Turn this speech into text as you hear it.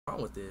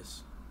on with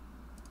this?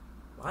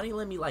 Why didn't you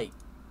let me, like,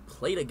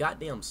 play the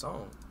goddamn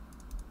song?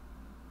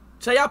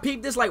 So y'all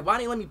peep this? Like, why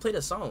didn't you let me play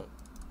the song?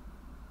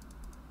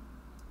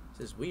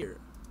 This is weird.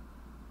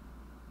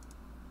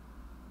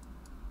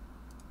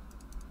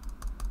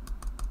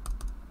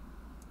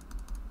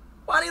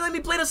 Why didn't you let me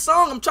play the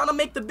song? I'm trying to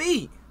make the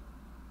beat.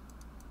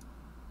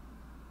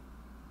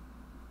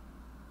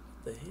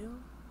 What the hell?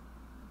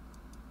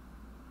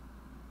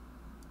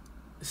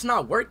 It's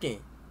not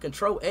working.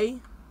 Control A.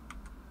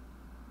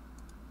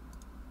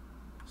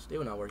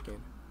 Still not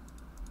working.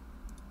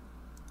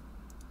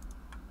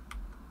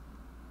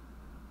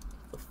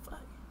 What the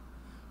fuck?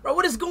 Bro,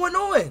 what is going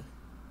on?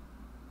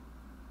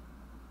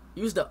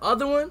 Use the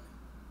other one?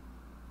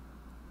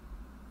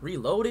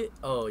 Reload it?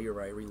 Oh, you're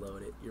right.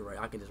 Reload it. You're right.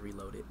 I can just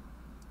reload it.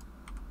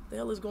 What the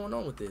hell is going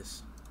on with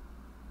this?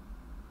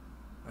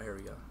 Oh, here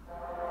we go.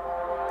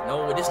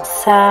 No, this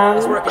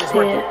is working. It's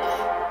working.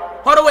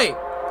 Hold on, wait.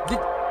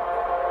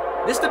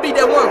 This the beat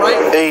that one,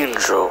 right?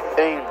 Angel.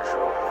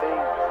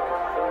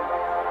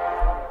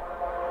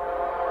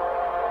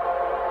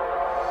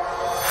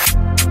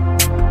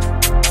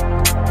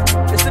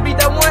 This the beat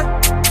that one?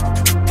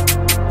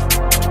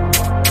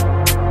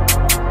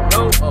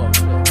 No. Oh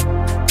shit.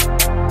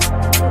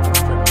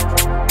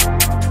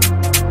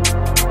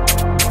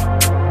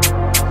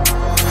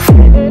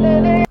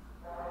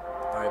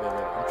 Alright,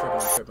 baby.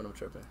 I'm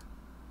tripping.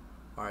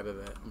 Alright, baby.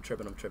 I'm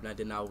tripping. I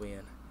did not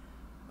win.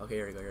 Okay,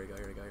 here we go.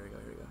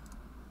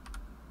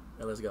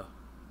 Now let's go.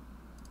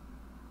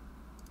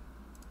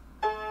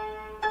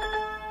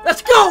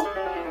 Let's go!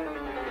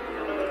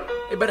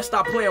 Hey, better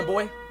stop playing,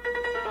 boy.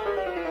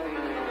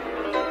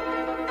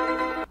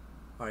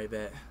 Alright,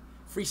 bet.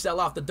 Freestyle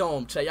off the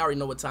dome, chat. Y'all already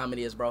know what time it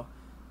is, bro.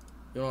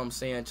 You know what I'm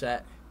saying,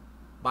 chat?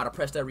 About to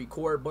press that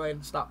record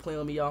button. Stop playing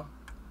with me, y'all.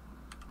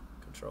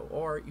 Control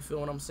R, you feel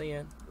what I'm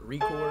saying?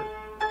 Record.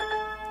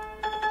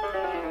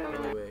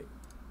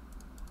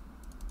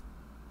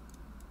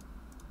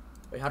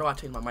 Wait, how do I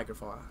change my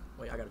microphone?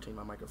 Wait, I gotta change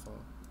my microphone.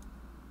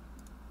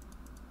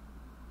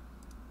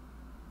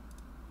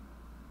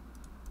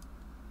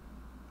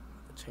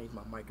 I have to change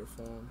my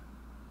microphone.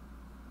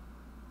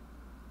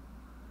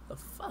 The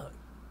fuck?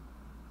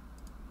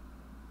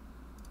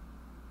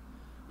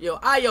 Yo,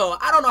 I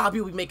don't know how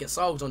people be making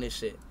songs on this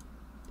shit.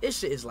 This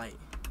shit is like,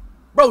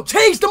 bro,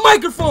 change the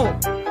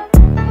microphone!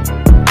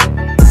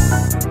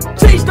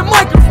 Change the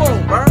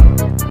microphone, bro!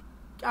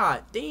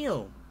 God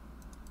damn.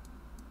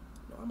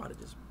 No, I might have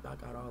just back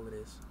out all of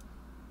this.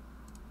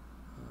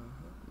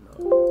 No.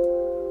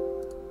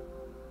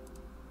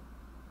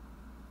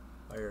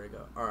 Oh, here we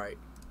go. Alright.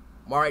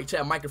 Alright,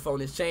 chat,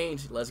 microphone is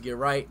changed. Let's get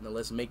right. Now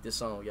let's make this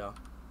song, y'all.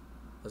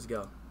 Let's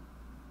go.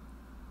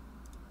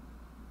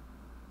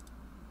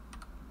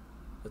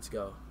 Let's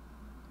go.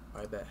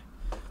 Alright, bet.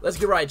 Let's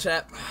get right,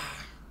 chat.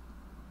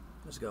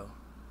 Let's go.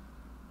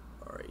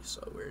 Alright,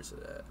 so where's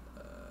it at?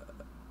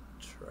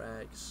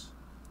 Tracks.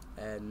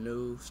 Add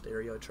new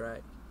stereo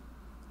track.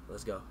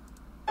 Let's go.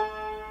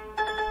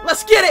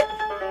 Let's get it!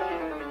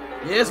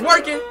 Yeah, it's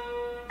working.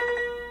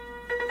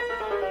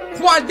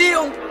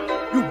 Quandale,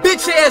 you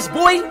bitch ass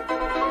boy.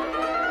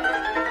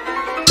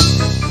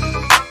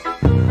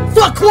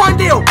 Fuck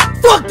Quandale.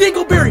 Fuck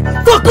Dingleberry.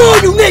 Fuck all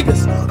you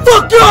niggas.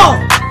 Fuck y'all.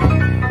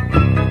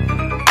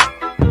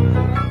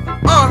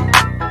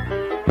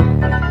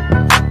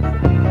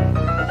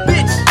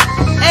 Bitch.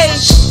 Hey,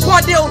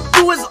 Quandale,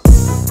 you was.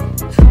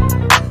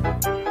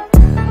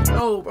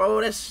 No,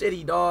 bro, that's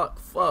shitty, dog.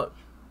 Fuck.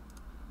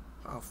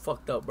 I'm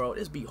fucked up, bro.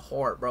 This beat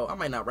hard, bro. I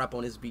might not rap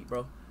on this beat,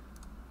 bro.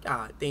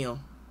 God damn.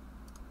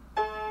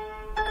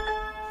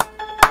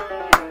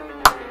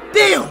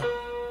 Damn.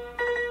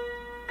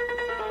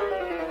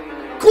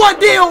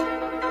 Quandale.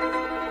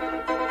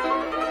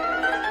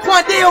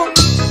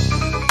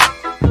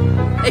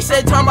 They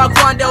said talking about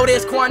Quandale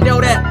this, Quandale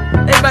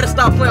that. They better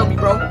stop playing with me,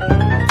 bro.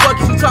 Fuck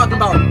is you talking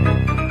about?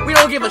 We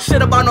don't give a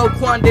shit about no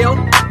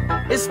Quandale.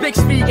 It's big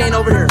speed game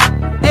over here.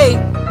 Hey.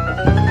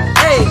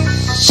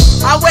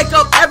 I wake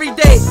up every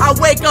day. I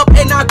wake up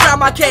and I grab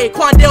my K.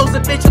 Quandale's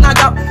a bitch and I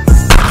got.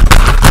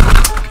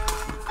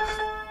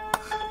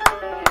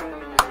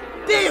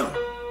 Damn.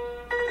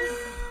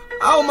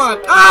 Oh my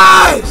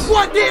gosh.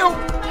 Quandale.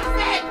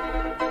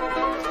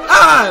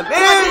 Ah,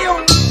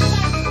 man.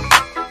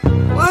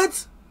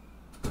 What?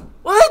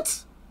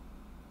 What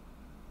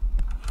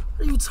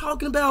are you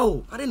talking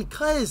about? I didn't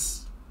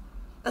cuss.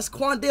 That's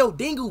Quandale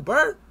Dingle,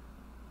 bro.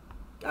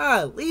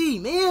 Golly,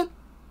 man.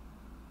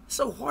 It's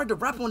so hard to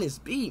rap on this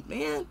beat,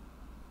 man.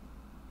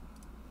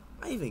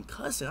 I ain't even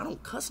cussing. I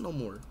don't cuss no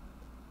more.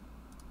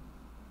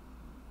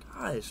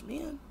 Gosh,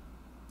 man.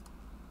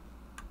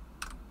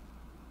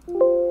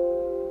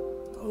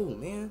 Oh,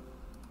 man.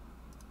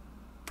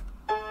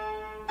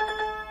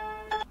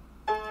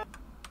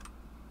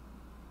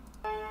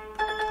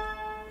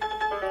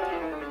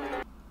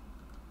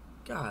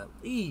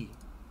 Golly.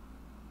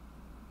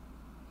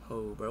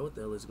 Oh, bro, what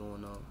the hell is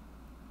going on?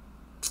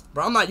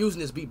 Bro, I'm not using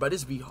this beat, bro.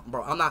 This beat,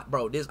 bro. I'm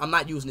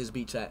not using this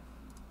beat, chat.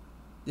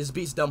 This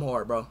beat's dumb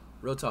hard, bro.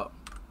 Real talk.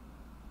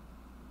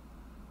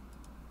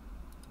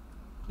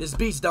 This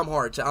beat's dumb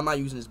hard, chat. I'm not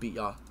using this beat,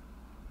 y'all.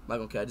 I'm not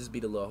gonna cap. This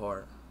beat a little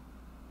hard.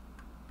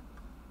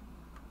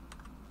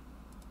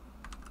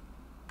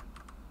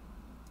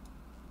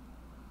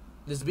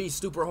 This beat's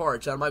super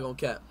hard, chat. I'm not gonna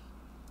cap.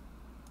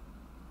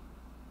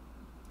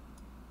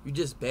 You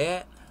just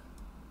bad?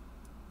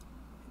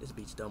 This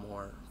beat's dumb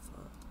hard.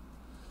 Fuck.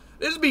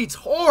 This beat's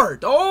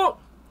hard, dog.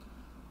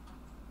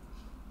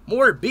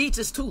 More beats.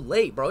 It's too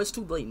late, bro. It's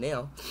too late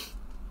now.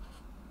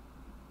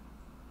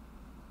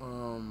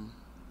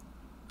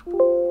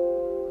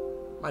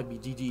 Might be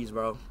GG's,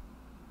 bro.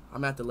 I'm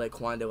gonna have to let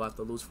Quandale have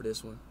to lose for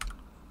this one.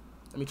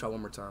 Let me try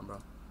one more time, bro.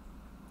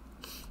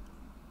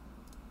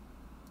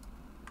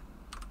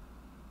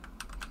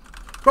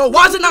 Bro,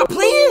 why is it not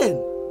playing?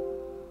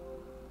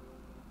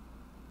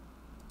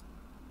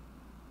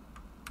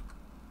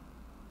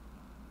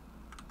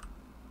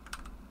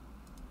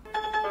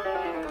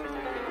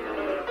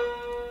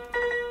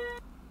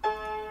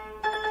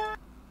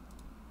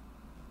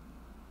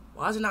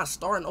 Why is it not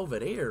starting over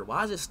there?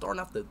 Why is it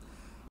starting off the...